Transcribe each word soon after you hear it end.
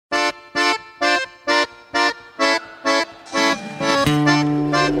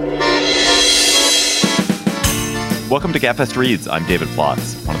Welcome to Gabfest Reads. I'm David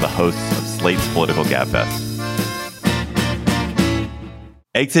Plotz, one of the hosts of Slate's Political Gabfest.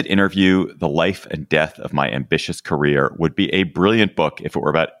 Exit Interview, The Life and Death of My Ambitious Career would be a brilliant book if it were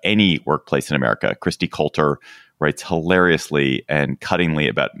about any workplace in America. Christy Coulter writes hilariously and cuttingly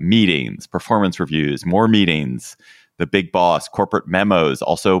about meetings, performance reviews, more meetings, the big boss, corporate memos,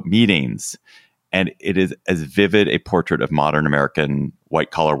 also meetings. And it is as vivid a portrait of modern American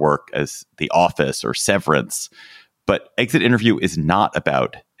white-collar work as The Office or Severance. But Exit Interview is not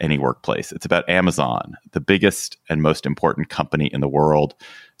about any workplace. It's about Amazon, the biggest and most important company in the world.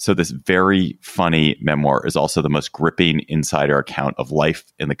 So this very funny memoir is also the most gripping insider account of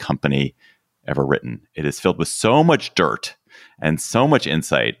life in the company ever written. It is filled with so much dirt and so much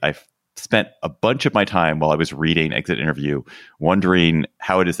insight. I've spent a bunch of my time while I was reading Exit Interview wondering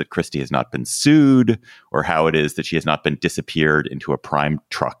how it is that Christy has not been sued, or how it is that she has not been disappeared into a prime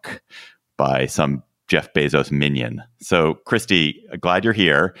truck by some Jeff Bezos minion. So, Christy, glad you're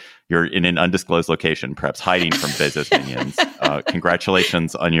here. You're in an undisclosed location, perhaps hiding from Bezos minions.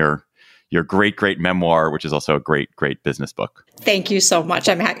 Congratulations on your great memoir, which is also a great business book. Thank you so much.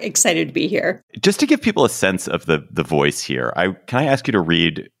 I'm excited to be here. Just to give people a sense of the voice here, can I ask you to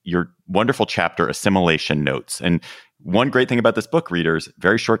read your wonderful chapter, Assimilation Notes? And one great thing about this book, readers,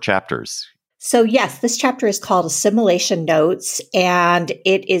 very short chapters. So yes, this chapter is called Assimilation Notes, and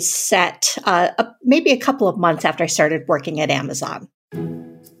it is set maybe a couple of months after I started working at Amazon.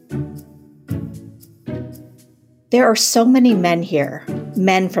 There are so many men here,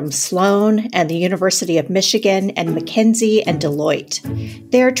 men from Sloan and the University of Michigan and McKinsey and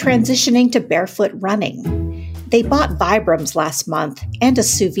Deloitte. They're transitioning to barefoot running. They bought Vibrams last month and a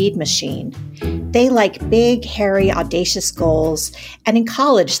sous vide machine. They like big, hairy, audacious goals, and in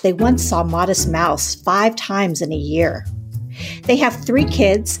college they once saw Modest Mouse 5 times in a year. They have 3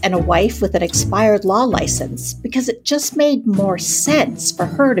 kids and a wife with an expired law license because it just made more sense for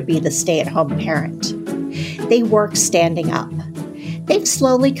her to be the stay-at-home parent. They work standing up. They've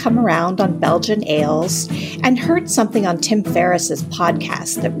slowly come around on Belgian ales and heard something on Tim Ferriss's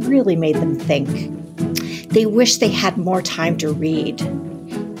podcast that really made them think. They wish they had more time to read.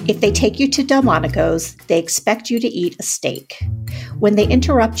 If they take you to Delmonico's, they expect you to eat a steak. When they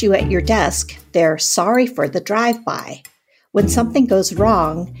interrupt you at your desk, they're sorry for the drive-by. When something goes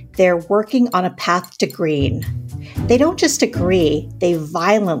wrong, they're working on a path to green. They don't just agree, they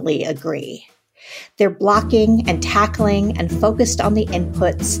violently agree. They're blocking and tackling and focused on the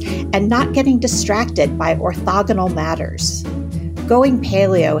inputs and not getting distracted by orthogonal matters. Going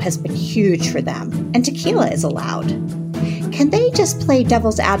paleo has been huge for them, and tequila is allowed. Can they just play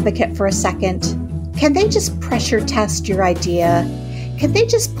devil's advocate for a second? Can they just pressure test your idea? Can they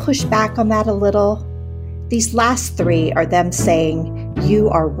just push back on that a little? These last 3 are them saying, you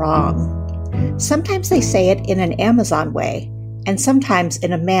are wrong. Sometimes they say it in an Amazon way, and sometimes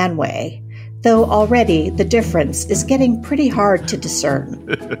in a man way, though already the difference is getting pretty hard to discern.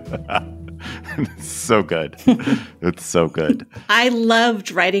 So good. It's so good. I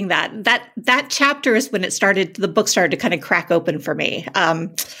loved writing that. That chapter is when the book started to kind of crack open for me.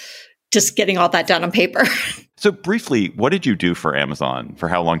 Just getting all that done on paper. So briefly, what did you do for Amazon? For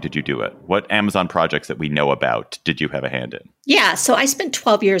how long did you do it? What Amazon projects that we know about did you have a hand in? Yeah, so I spent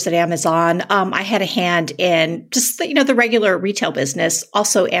 12 years at Amazon. I had a hand in just the regular retail business,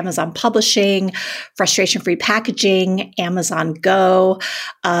 also Amazon publishing, frustration-free packaging, Amazon Go.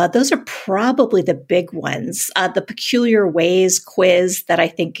 Those are probably the big ones. The Peculiar Ways quiz that I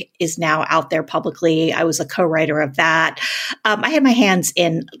think is now out there publicly. I was a co-writer of that. I had my hands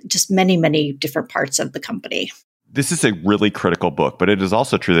in just many, many different parts of the company. This is a really critical book, but it is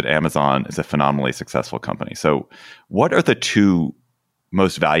also true that Amazon is a phenomenally successful company. So what are the 2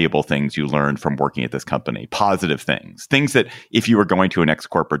 most valuable things you learned from working at this company? Positive things that if you were going to a next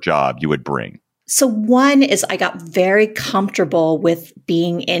corporate job, you would bring. So one is I got very comfortable with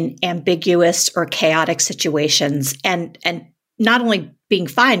being in ambiguous or chaotic situations and not only being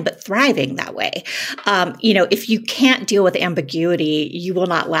fine, but thriving that way. If you can't deal with ambiguity, you will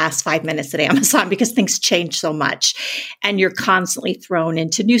not last 5 minutes at Amazon because things change so much and you're constantly thrown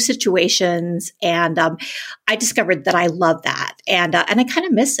into new situations. And I discovered that I love that. And I kind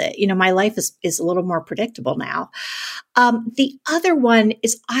of miss it. My life is a little more predictable now. The other one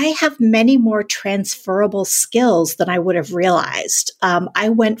is I have many more transferable skills than I would have realized. I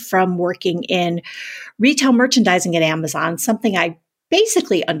went from working in retail merchandising at Amazon, something I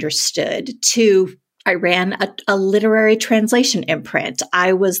basically understood, to I ran a literary translation imprint.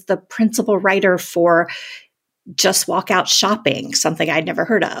 I was the principal writer for Just Walk Out Shopping, something I'd never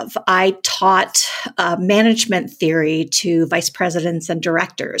heard of. I taught management theory to vice presidents and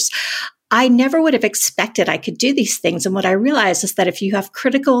directors. I never would have expected I could do these things. And what I realized is that if you have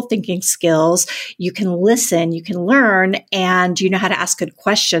critical thinking skills, you can listen, you can learn, and you know how to ask good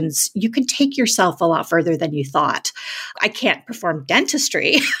questions, you can take yourself a lot further than you thought. I can't perform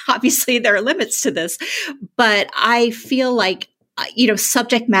dentistry. Obviously, there are limits to this, but I feel like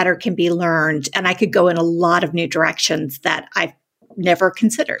subject matter can be learned, and I could go in a lot of new directions that I've never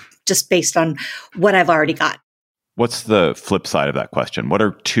considered just based on what I've already got. What's the flip side of that question? What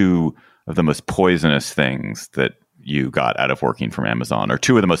are two of the most poisonous things that you got out of working from Amazon, or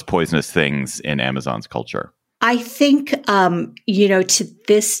two of the most poisonous things in Amazon's culture? I think, to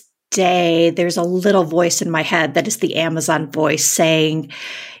this day, there's a little voice in my head that is the Amazon voice saying,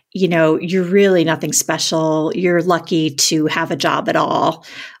 you're really nothing special. You're lucky to have a job at all.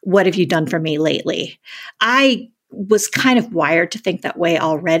 What have you done for me lately? I was kind of wired to think that way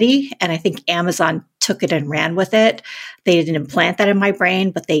already. And I think Amazon took it and ran with it. They didn't implant that in my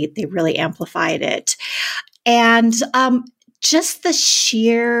brain, but they really amplified it. And just the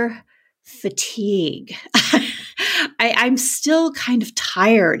sheer fatigue. I'm still kind of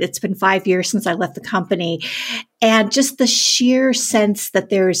tired. It's been 5 years since I left the company. And just the sheer sense that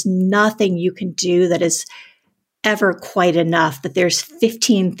there's nothing you can do that is ever quite enough, that there's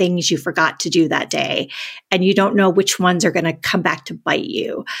 15 things you forgot to do that day, and you don't know which ones are going to come back to bite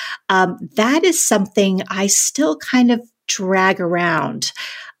you. That is something I still kind of drag around.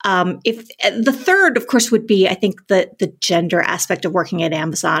 If the third, of course, would be, I think, the gender aspect of working at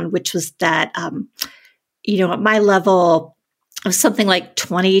Amazon, which was that, at my level, I was something like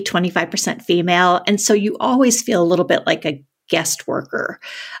 25% female. And so you always feel a little bit like a guest worker.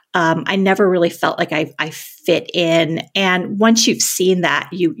 I never really felt like I fit in. And once you've seen that,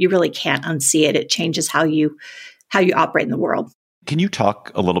 you really can't unsee it. It changes how you operate in the world. Can you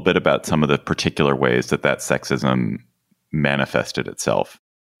talk a little bit about some of the particular ways that sexism manifested itself?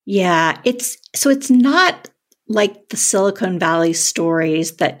 Yeah, it's not like the Silicon Valley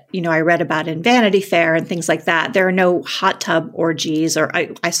stories that, I read about in Vanity Fair and things like that. There are no hot tub orgies, or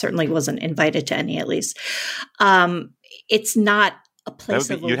I certainly wasn't invited to any, at least. It's not a place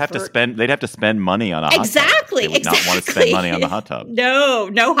of they'd have to spend money on a hot tub. Exactly. They would not want to spend money on the hot tub. No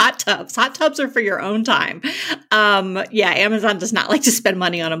hot tubs. Hot tubs are for your own time. Amazon does not like to spend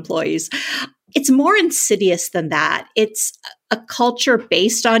money on employees. It's more insidious than that. It's a culture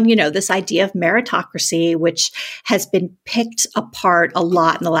based on, this idea of meritocracy, which has been picked apart a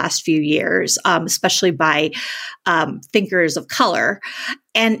lot in the last few years, especially by thinkers of color.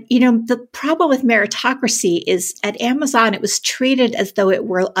 And, the problem with meritocracy is at Amazon, it was treated as though it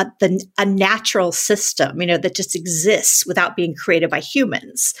were a natural system, that just exists without being created by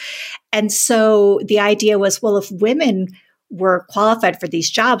humans. And so the idea was, well, if women were qualified for these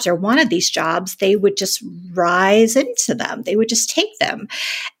jobs or wanted these jobs, they would just rise into them. They would just take them.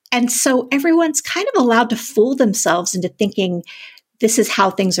 And so everyone's kind of allowed to fool themselves into thinking this is how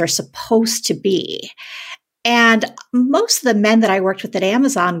things are supposed to be. And most of the men that I worked with at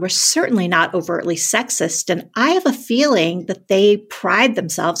Amazon were certainly not overtly sexist. And I have a feeling that they pride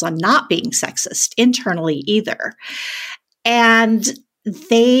themselves on not being sexist internally either. And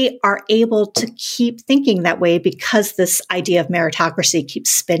they are able to keep thinking that way because this idea of meritocracy keeps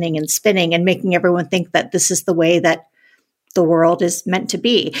spinning and spinning and making everyone think that this is the way that the world is meant to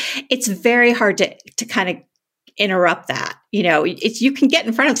be. It's very hard to kind of interrupt that. You can get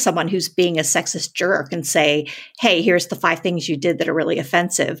in front of someone who's being a sexist jerk and say, hey, here's the 5 things you did that are really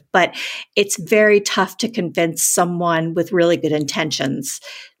offensive. But it's very tough to convince someone with really good intentions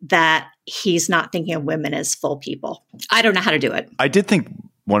that he's not thinking of women as full people. I don't know how to do it. I did think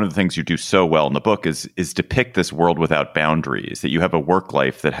one of the things you do so well in the book is depict this world without boundaries, that you have a work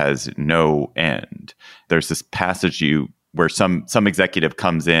life that has no end. There's this passage where some executive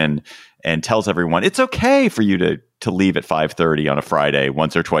comes in and tells everyone it's okay for you to leave at 5:30 on a Friday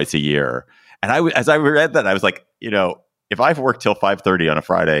once or twice a year. And as I read that, I was like, if I've worked till 5:30 on a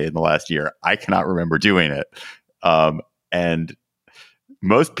Friday in the last year, I cannot remember doing it. And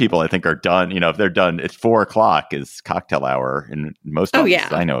most people, I think, are done. If they're done, it's 4:00 is cocktail hour in most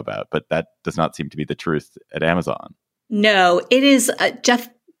offices I know about. But that does not seem to be the truth at Amazon. No, it is. Jeff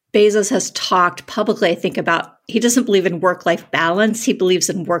Bezos has talked publicly, I think, about he doesn't believe in work-life balance. He believes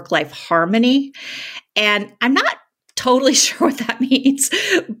in work-life harmony. And I'm not totally sure what that means,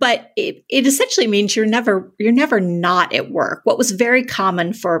 but it essentially means you're never not at work. What was very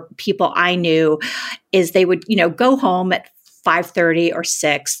common for people I knew is they would, go home at 5:30 or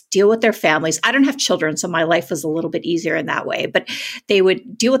 6, deal with their families. I don't have children, so my life was a little bit easier in that way, but they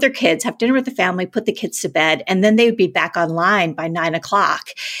would deal with their kids, have dinner with the family, put the kids to bed, and then they would be back online by 9 o'clock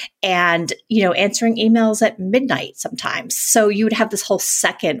and, answering emails at midnight sometimes. So you would have this whole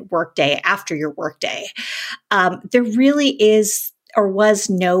second workday after your workday. There really is or was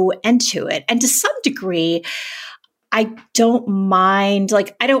no end to it. And to some degree, I don't mind,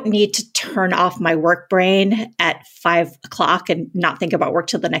 I don't need to turn off my work brain at 5 o'clock and not think about work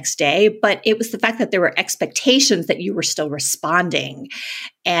till the next day. But it was the fact that there were expectations that you were still responding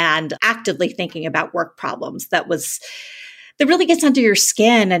and actively thinking about work problems that really gets under your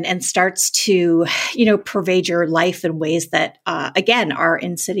skin and starts to, pervade your life in ways that, again, are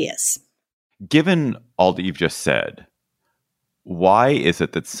insidious. Given all that you've just said, why is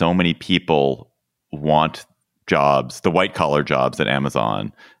it that so many people want jobs, the white collar jobs at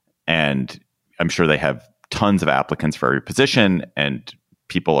Amazon, and I'm sure they have tons of applicants for every position and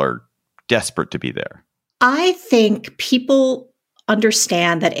people are desperate to be there? I think people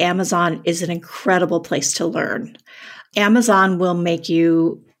understand that Amazon is an incredible place to learn. Amazon will make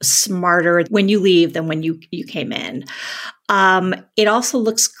you smarter when you leave than when you came in. It also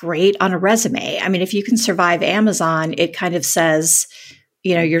looks great on a resume. I mean, if you can survive Amazon, it kind of says,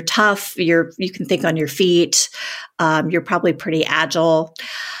 you're tough, you can think on your feet, you're probably pretty agile.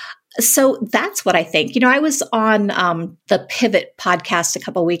 So that's what I think. I was on the Pivot podcast a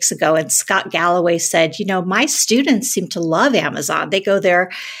couple of weeks ago, and Scott Galloway said, my students seem to love Amazon. They go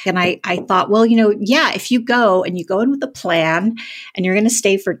there. And I thought, well, if you go and you go in with a plan and you're going to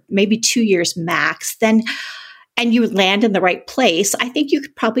stay for maybe 2 years max, and you land in the right place, I think you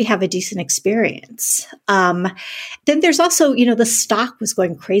could probably have a decent experience. Then there's also, the stock was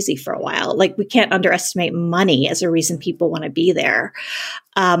going crazy for a while. We can't underestimate money as a reason people want to be there.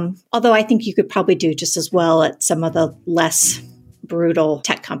 Although I think you could probably do just as well at some of the less brutal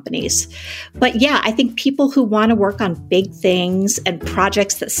tech companies. But yeah, I think people who want to work on big things and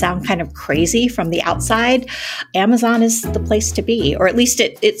projects that sound kind of crazy from the outside, Amazon is the place to be, or at least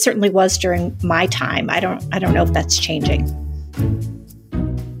it certainly was during my time. I don't know if that's changing.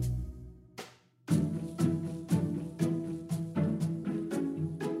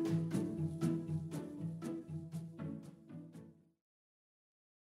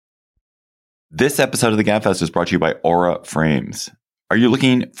 This episode of the Gabfest is brought to you by Aura Frames. Are you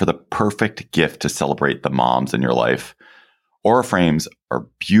looking for the perfect gift to celebrate the moms in your life? Aura Frames are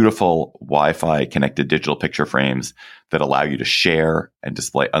beautiful Wi-Fi connected digital picture frames that allow you to share and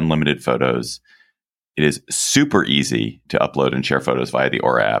display unlimited photos. It is super easy to upload and share photos via the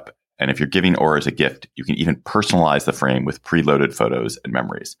Aura app. And if you're giving Aura as a gift, you can even personalize the frame with preloaded photos and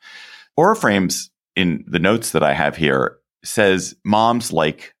memories. Aura Frames, in the notes that I have here, says moms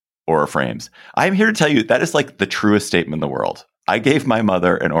like Aura Frames. I'm here to tell you that is the truest statement in the world. I gave my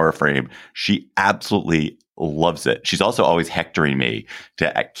mother an Aura frame. She absolutely loves it. She's also always hectoring me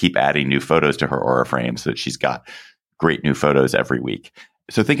to keep adding new photos to her Aura frame so that she's got great new photos every week.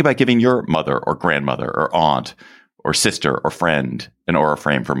 So think about giving your mother or grandmother or aunt or sister or friend an Aura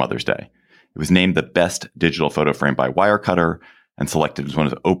frame for Mother's Day. It was named the best digital photo frame by Wirecutter and selected as one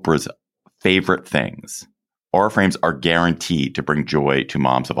of Oprah's favorite things. Aura frames are guaranteed to bring joy to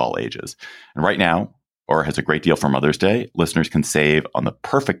moms of all ages. And right now, Aura has a great deal for Mother's Day. Listeners can save on the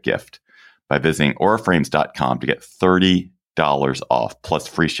perfect gift by visiting auraframes.com to get $30 off plus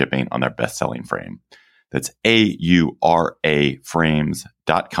free shipping on their best-selling frame. That's AURA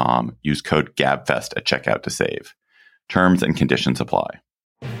frames.com. Use code GABFEST at checkout to save. Terms and conditions apply.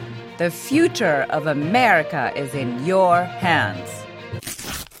 The future of America is in your hands.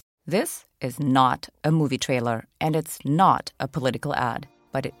 This is not a movie trailer, and it's not a political ad,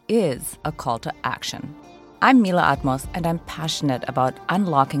 but it is a call to action. I'm Mila Atmos, and I'm passionate about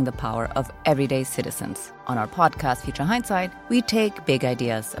unlocking the power of everyday citizens. On our podcast, Future Hindsight, we take big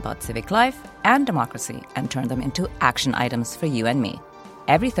ideas about civic life and democracy and turn them into action items for you and me.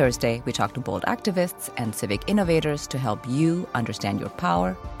 Every Thursday, we talk to bold activists and civic innovators to help you understand your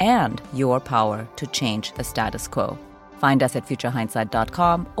power and your power to change the status quo. Find us at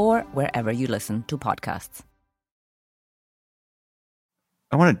futurehindsight.com or wherever you listen to podcasts.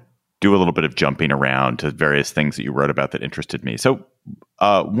 I want to do a little bit of jumping around to various things that you wrote about that interested me. So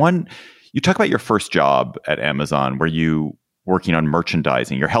one, you talk about your first job at Amazon where you working on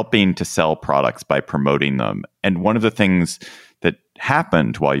merchandising. You're helping to sell products by promoting them. And one of the things that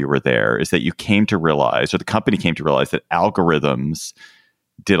happened while you were there is that you came to realize, or the company came to realize, that algorithms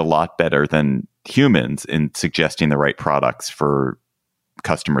did a lot better than humans in suggesting the right products for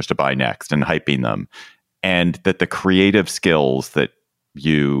customers to buy next and hyping them. And that the creative skills that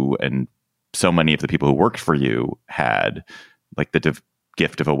you and so many of the people who worked for you had like the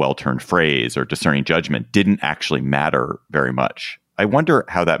gift of a well-turned phrase or discerning judgment, didn't actually matter very much. I wonder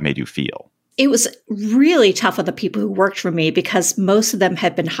how that made you feel. It was really tough on the people who worked for me because most of them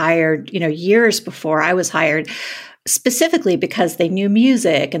had been hired, years before I was hired, specifically because they knew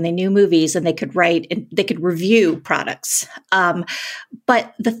music and they knew movies and they could write and they could review products.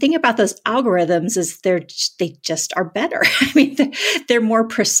 But the thing about those algorithms is they just are better. I mean, they're more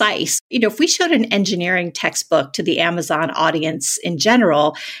precise. If we showed an engineering textbook to the Amazon audience in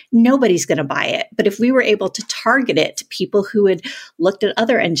general, nobody's going to buy it. But if we were able to target it to people who had looked at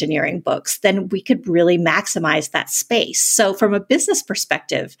other engineering books, then we could really maximize that space. So from a business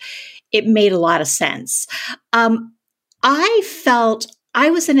perspective, it made a lot of sense. I felt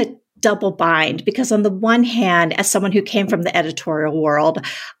I was in a double bind because on the one hand, as someone who came from the editorial world,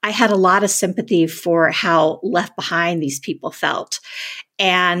 I had a lot of sympathy for how left behind these people felt.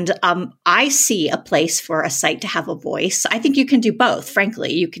 And I see a place for a site to have a voice. I think you can do both,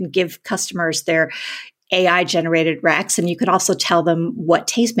 frankly. You can give customers their AI-generated recs, and you can also tell them what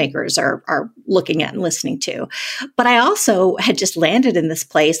tastemakers are looking at and listening to. But I also had just landed in this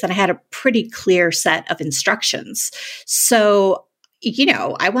place, and I had a pretty clear set of instructions. So,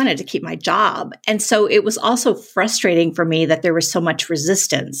 I wanted to keep my job. And so it was also frustrating for me that there was so much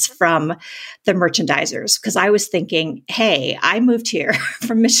resistance from the merchandisers, because I was thinking, hey, I moved here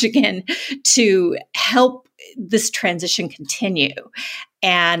from Michigan to help this transition continue.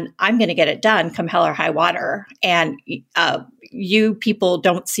 And I'm going to get it done come hell or high water. And you people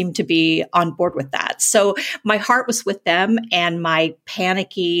don't seem to be on board with that. So my heart was with them, and my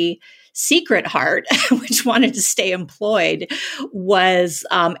panicky secret heart, which wanted to stay employed, was,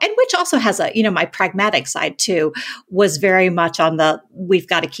 and which also has my pragmatic side too, was very much on the, we've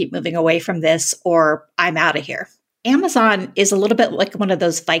got to keep moving away from this or I'm out of here. Amazon is a little bit like one of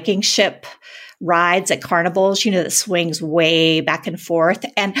those Viking ship rides at carnivals, that swings way back and forth.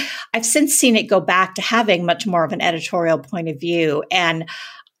 And I've since seen it go back to having much more of an editorial point of view. And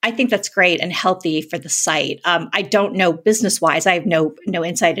I think that's great and healthy for the site. I don't know business-wise. I have no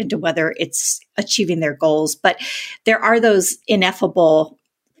insight into whether it's achieving their goals, but there are those ineffable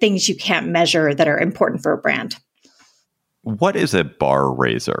things you can't measure that are important for a brand. What is a bar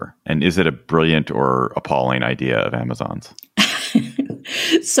raiser? And is it a brilliant or appalling idea of Amazon's?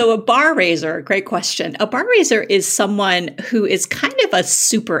 So a bar raiser, great question. A bar raiser is someone who is kind of a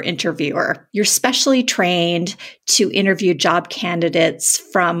super interviewer. You're specially trained to interview job candidates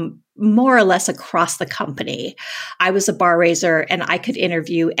from more or less across the company. I was a bar raiser, and I could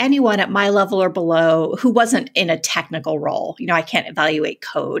interview anyone at my level or below who wasn't in a technical role. I can't evaluate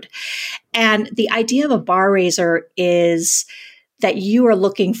code. And the idea of a bar raiser is that you are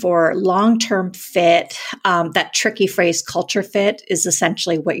looking for long-term fit. That tricky phrase, culture fit, is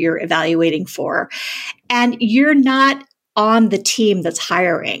essentially what you're evaluating for. And you're not on the team that's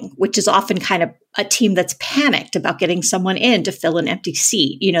hiring, which is often kind of a team that's panicked about getting someone in to fill an empty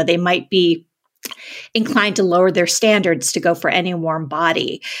seat. They might be inclined to lower their standards to go for any warm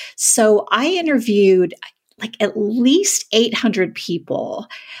body. So I interviewed like at least 800 people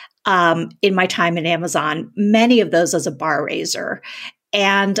in my time at Amazon, many of those as a bar raiser.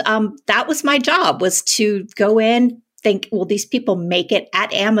 And that was my job, was to go in, think, will these people make it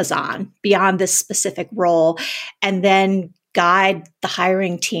at Amazon beyond this specific role? And then guide the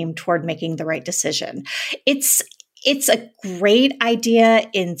hiring team toward making the right decision. It's a great idea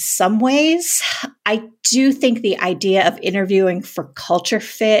in some ways. I do think the idea of interviewing for culture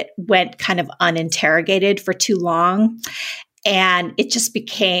fit went kind of uninterrogated for too long. And it just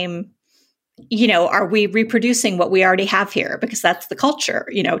became, are we reproducing what we already have here? Because that's the culture,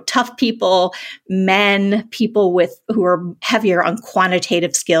 tough people, men, people who are heavier on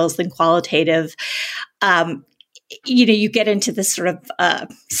quantitative skills than qualitative. You get into this sort of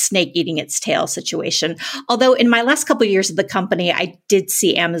snake eating its tail situation. Although in my last couple of years of the company, I did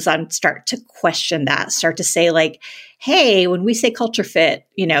see Amazon start to question that, start to say like, hey, when we say culture fit,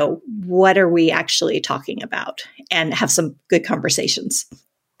 what are we actually talking about? And have some good conversations.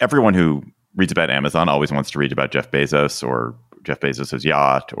 Everyone who reads about Amazon always wants to read about Jeff Bezos or Jeff Bezos'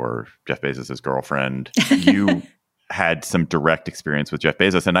 yacht or Jeff Bezos' girlfriend. You had some direct experience with Jeff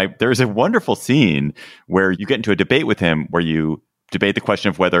Bezos. And there's a wonderful scene where you get into a debate with him where you debate the question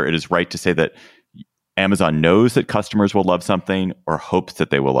of whether it is right to say that Amazon knows that customers will love something or hopes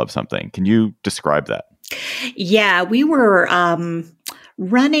that they will love something. Can you describe that? Yeah, we were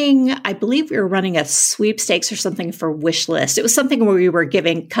I believe we were running a sweepstakes or something for Wishlist. It was something where we were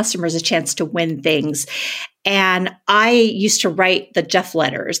giving customers a chance to win things. And I used to write the Jeff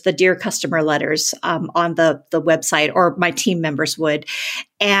letters, the Dear Customer letters on the website, or my team members would.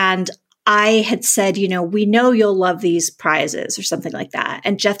 And I had said, we know you'll love these prizes or something like that.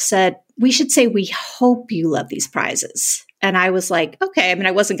 And Jeff said, we should say, we hope you love these prizes. And I was like, okay. I mean,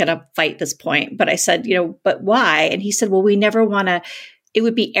 I wasn't going to fight this point, but I said, but why? And he said, well, we never want to, it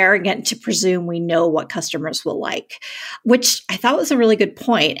would be arrogant to presume we know what customers will like, which I thought was a really good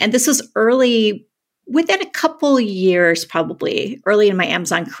point. And this was early, within a couple of years, probably early in my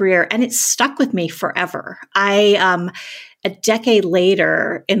Amazon career. And it stuck with me forever. A decade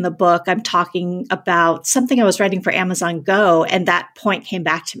later in the book, I'm talking about something I was writing for Amazon Go, and that point came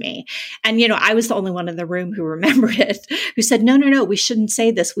back to me. And, I was the only one in the room who remembered it, who said, no, we shouldn't say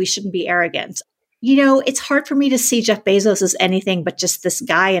this. We shouldn't be arrogant. It's hard for me to see Jeff Bezos as anything but just this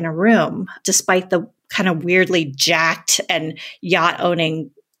guy in a room, despite the kind of weirdly jacked and yacht-owning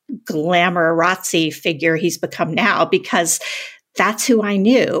glamour-razzi figure he's become now, because that's who I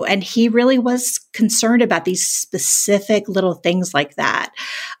knew. And he really was concerned about these specific little things like that,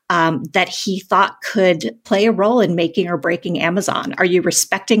 that he thought could play a role in making or breaking Amazon. Are you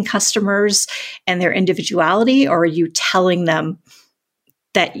respecting customers and their individuality, or are you telling them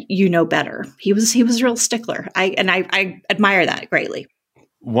that you know better? He was a real stickler. I admire that greatly.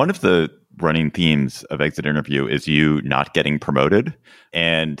 One of the running themes of Exit Interview is you not getting promoted.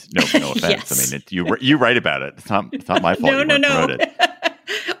 And no offense. Yes. I mean, you write about it. It's not my fault. No. Promoted.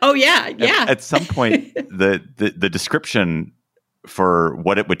 Oh yeah. At some point, the description for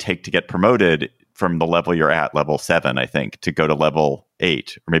what it would take to get promoted from the level you're at, level 7, I think, to go to level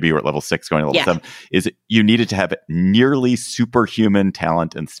 8, or maybe you were at level 6 going to level 7, is you needed to have nearly superhuman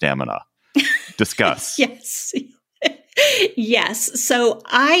talent and stamina. Discuss. Yes. Yes. So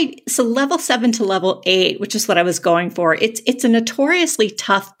level 7 to level 8, which is what I was going for. It's a notoriously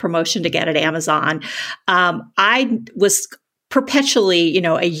tough promotion to get at Amazon. I was perpetually,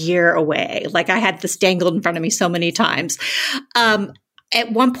 a year away. Like I had this dangled in front of me so many times.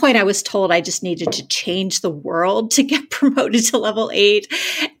 At one point I was told I just needed to change the world to get promoted to level 8.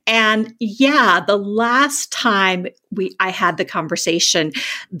 And yeah, the last time I had the conversation,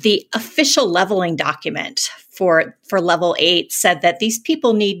 the official leveling document for level 8 said that these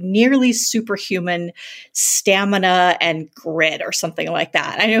people need nearly superhuman stamina and grit or something like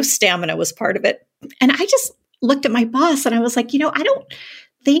that. I know stamina was part of it. And I just looked at my boss and I was like, I don't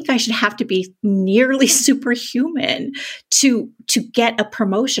think I should have to be nearly superhuman to get a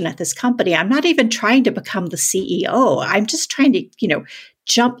promotion at this company. I'm not even trying to become the CEO. I'm just trying to,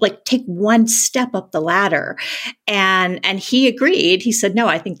 take one step up the ladder. And he agreed. He said, no,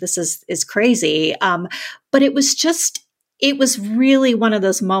 I think this is crazy. But it was really one of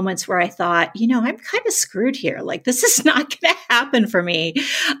those moments where I thought, I'm kind of screwed here. Like, this is not going to happen for me.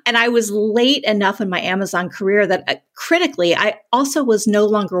 And I was late enough in my Amazon career that critically, I also was no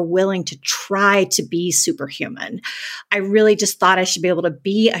longer willing to try to be superhuman. I really just thought I should be able to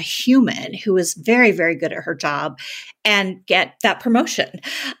be a human who was very, very good at her job and get that promotion.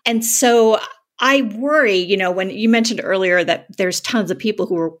 And so I worry, when you mentioned earlier that there's tons of people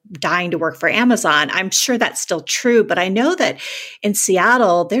who are dying to work for Amazon. I'm sure that's still true, but I know that in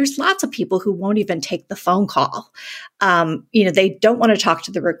Seattle, there's lots of people who won't even take the phone call. They don't want to talk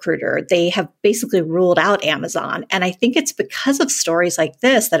to the recruiter. They have basically ruled out Amazon. And I think it's because of stories like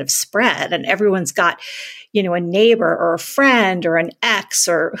this that have spread, and everyone's got, a neighbor or a friend or an ex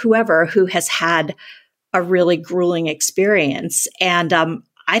or whoever who has had a really grueling experience. And,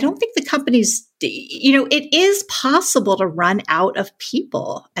 I don't think the companies, it is possible to run out of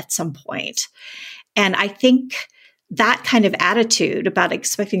people at some point. And I think that kind of attitude about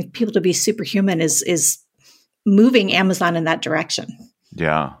expecting people to be superhuman is moving Amazon in that direction.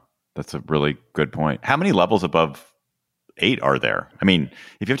 Yeah, that's a really good point. How many levels above 8 are there? I mean,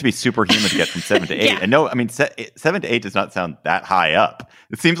 if you have to be superhuman to get from 7 to 8, Yeah. and no, I mean, 7 to 8 does not sound that high up.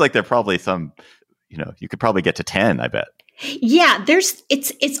 It seems like there are probably some, you could probably get to 10, I bet. Yeah,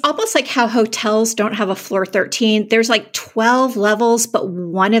 it's almost like how hotels don't have a floor 13. There's like 12 levels, but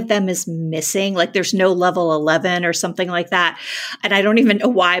one of them is missing. Like there's no level 11 or something like that. And I don't even know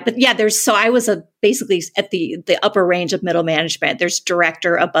why, but yeah, so I was basically at the upper range of middle management. There's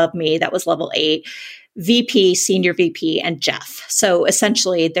director above me. That was level 8. VP, senior VP, and Jeff. So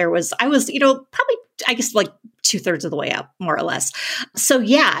essentially I was, probably, I guess like 2/3 of the way up, more or less. So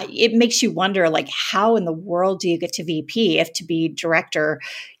yeah, it makes you wonder, like, how in the world do you get to VP if to be director,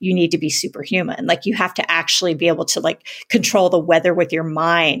 you need to be superhuman? Like you have to actually be able to like control the weather with your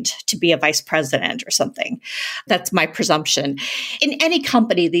mind to be a vice president or something. That's my presumption. In any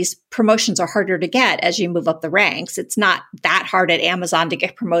company, these promotions are harder to get as you move up the ranks. It's not that hard at Amazon to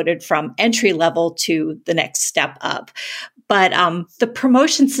get promoted from entry level to the next step up. But the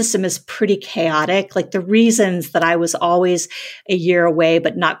promotion system is pretty chaotic. Like the reasons that I was always a year away,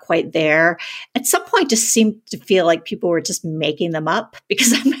 but not quite there, at some point just seemed to feel like people were just making them up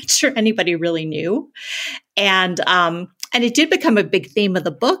because I'm not sure anybody really knew. And it did become a big theme of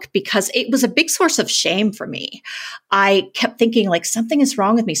the book because it was a big source of shame for me. I kept thinking like, something is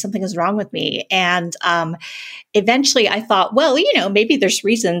wrong with me. Something is wrong with me. And eventually I thought, well, maybe there's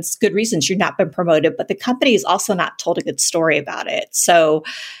good reasons you've not been promoted, but the company has also not told a good story about it. So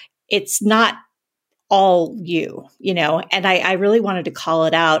it's not all and I really wanted to call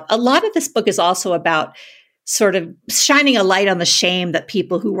it out. A lot of this book is also about sort of shining a light on the shame that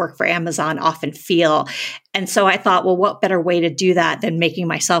people who work for Amazon often feel. And so I thought, well, what better way to do that than making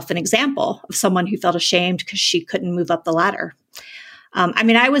myself an example of someone who felt ashamed because she couldn't move up the ladder.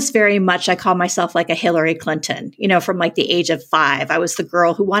 I was very much, I call myself like a Hillary Clinton, from like the age of 5. I was the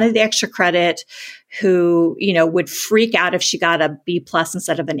girl who wanted the extra credit, who, would freak out if she got a B+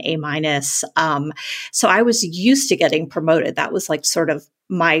 instead of an A-. So I was used to getting promoted. That was like sort of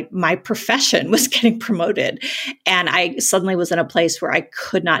my profession was getting promoted. And I suddenly was in a place where I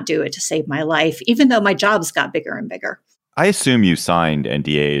could not do it to save my life, even though my jobs got bigger and bigger. I assume you signed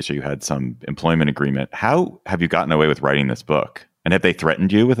NDAs or you had some employment agreement. How have you gotten away with writing this book? And have they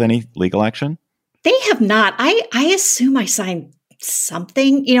threatened you with any legal action? They have not. I assume I signed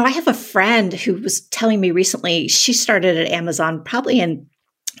something. I have a friend who was telling me recently, she started at Amazon probably in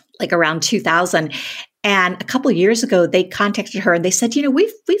like around 2000. And a couple of years ago, they contacted her and they said,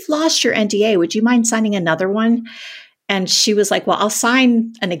 we've lost your NDA. Would you mind signing another one? And she was like, well, I'll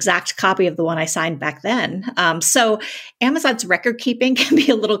sign an exact copy of the one I signed back then. So Amazon's record keeping can be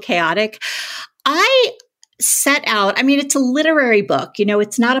a little chaotic. I set out, it's a literary book.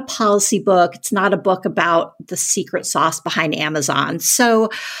 It's not a policy book. It's not a book about the secret sauce behind Amazon. So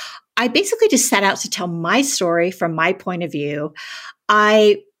I basically just set out to tell my story from my point of view.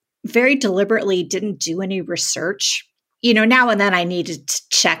 I very deliberately didn't do any research. Now and then I needed to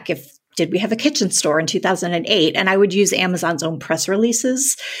check did we have a kitchen store in 2008? And I would use Amazon's own press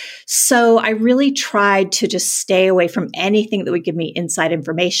releases. So I really tried to just stay away from anything that would give me inside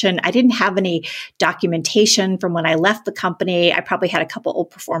information. I didn't have any documentation from when I left the company. I probably had a couple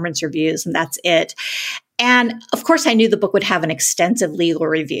old performance reviews and that's it. And of course, I knew the book would have an extensive legal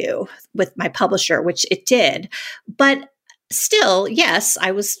review with my publisher, which it did. But still, yes,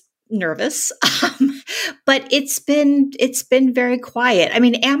 I was nervous, but it's been very quiet.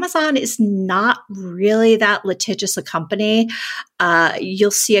 Amazon is not really that litigious a company.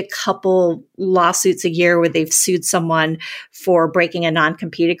 You'll see a couple lawsuits a year where they've sued someone for breaking a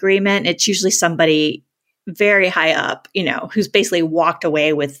non-compete agreement. It's usually somebody very high up, who's basically walked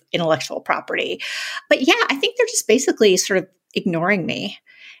away with intellectual property. But yeah, I think they're just basically sort of ignoring me,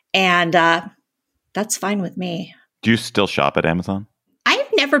 and that's fine with me. Do you still shop at Amazon? I've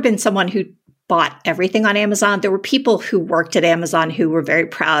never been someone who bought everything on Amazon. There were people who worked at Amazon who were very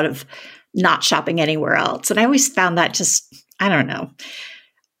proud of not shopping anywhere else. And I always found that just, I don't know.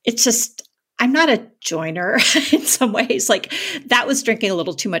 It's just, I'm not a joiner in some ways. Like that was drinking a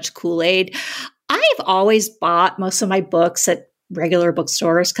little too much Kool-Aid. I've always bought most of my books at regular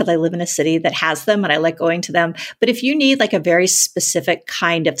bookstores because I live in a city that has them and I like going to them. But if you need like a very specific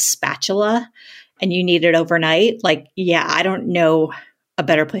kind of spatula and you need it overnight, I don't know a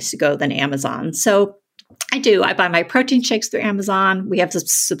better place to go than Amazon. So I buy my protein shakes through Amazon. We have to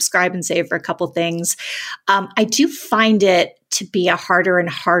subscribe and save for a couple things. I do find it to be a harder and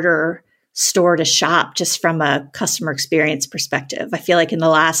harder store to shop just from a customer experience perspective. I feel like in the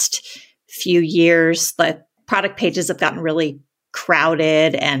last few years, the product pages have gotten really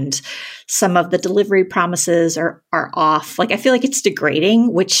crowded and some of the delivery promises are off. I feel like it's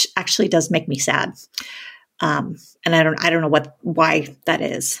degrading, which actually does make me sad. And I don't know why that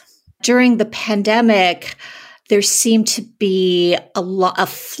is. During the pandemic, there seemed to be a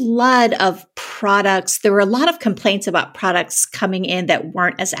flood of products. There were a lot of complaints about products coming in that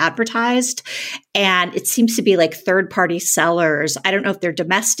weren't as advertised. And it seems to be like third-party sellers. I don't know if they're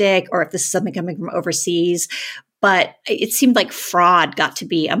domestic or if this is something coming from overseas, but it seemed like fraud got to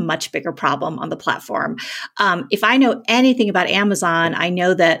be a much bigger problem on the platform. If I know anything about Amazon, I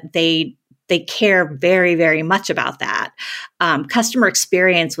know that they care very, very much about that. Customer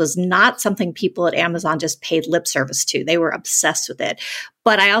experience was not something people at Amazon just paid lip service to. They were obsessed with it.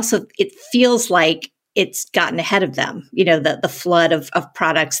 But it feels like it's gotten ahead of them, the flood of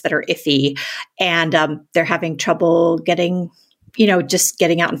products that are iffy, and they're having trouble getting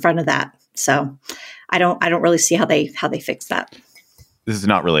out in front of that. So I don't really see how they fix that. This is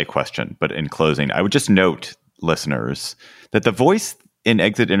not really a question, but in closing, I would just note, listeners, that the voice in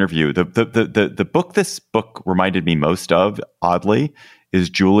Exit Interview, the book this book reminded me most of, oddly, is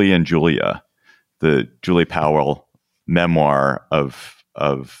Julie and Julia, the Julie Powell memoir of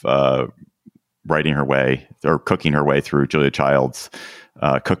writing her way or cooking her way through Julia Child's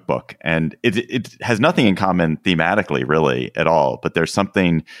cookbook. And it has nothing in common thematically, really, at all. But there's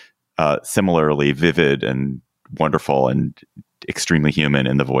something similarly vivid and wonderful and extremely human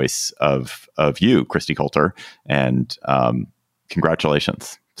in the voice of you, Christy Coulter. And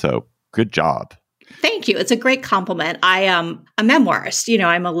congratulations. So good job. Thank you. It's a great compliment. I am a memoirist. You know,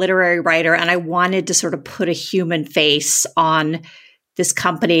 I'm a literary writer, and I wanted to sort of put a human face on this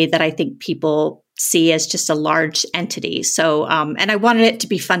company that I think people see as just a large entity. So, and I wanted it to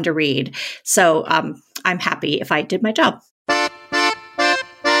be fun to read. So I'm happy if I did my job.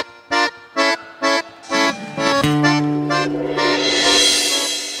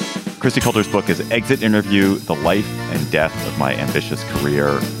 Christy Coulter's book is Exit Interview, The Life and Death of My Ambitious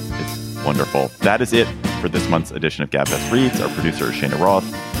Career. It's wonderful. That is it for this month's edition of Gabfest Reads. Our producer is Shana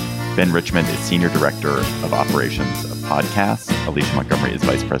Roth. Ben Richmond is Senior Director of Operations of Podcasts. Alicia Montgomery is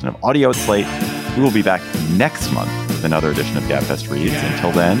Vice President of Audio at Slate. We will be back next month with another edition of Gabfest Reads.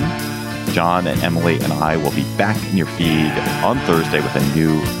 Until then, John and Emily and I will be back in your feed on Thursday with a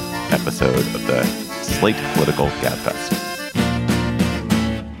new episode of the Slate Political Gabfest.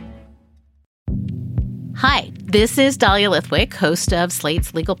 Hi, this is Dahlia Lithwick, host of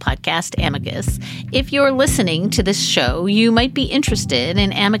Slate's legal podcast, Amicus. If you're listening to this show, you might be interested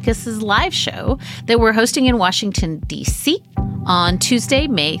in Amicus's live show that we're hosting in Washington, D.C. on Tuesday,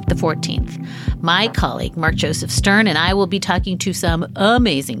 May the 14th. My colleague, Mark Joseph Stern, and I will be talking to some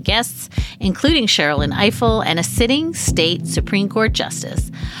amazing guests, including Sherilyn Ifill and a sitting state Supreme Court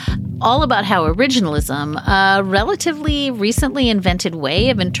justice, all about how originalism, a relatively recently invented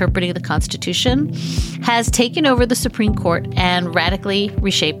way of interpreting the Constitution, has taken over the Supreme Court and radically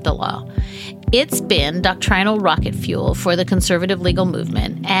reshaped the law. It's been doctrinal rocket fuel for the conservative legal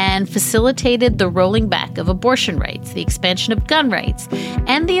movement and facilitated the rolling back of abortion rights, the expansion of gun rights,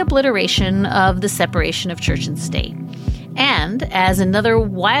 and the obliteration of the separation of church and state. And as another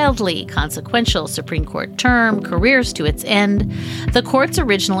wildly consequential Supreme Court term careers to its end, the court's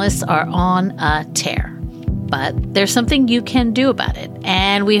originalists are on a tear. But there's something you can do about it,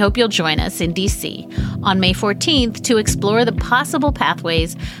 and we hope you'll join us in D.C. on May 14th to explore the possible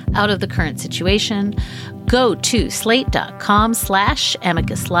pathways out of the current situation. Go to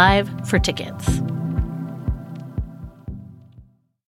slate.com/amicuslive for tickets.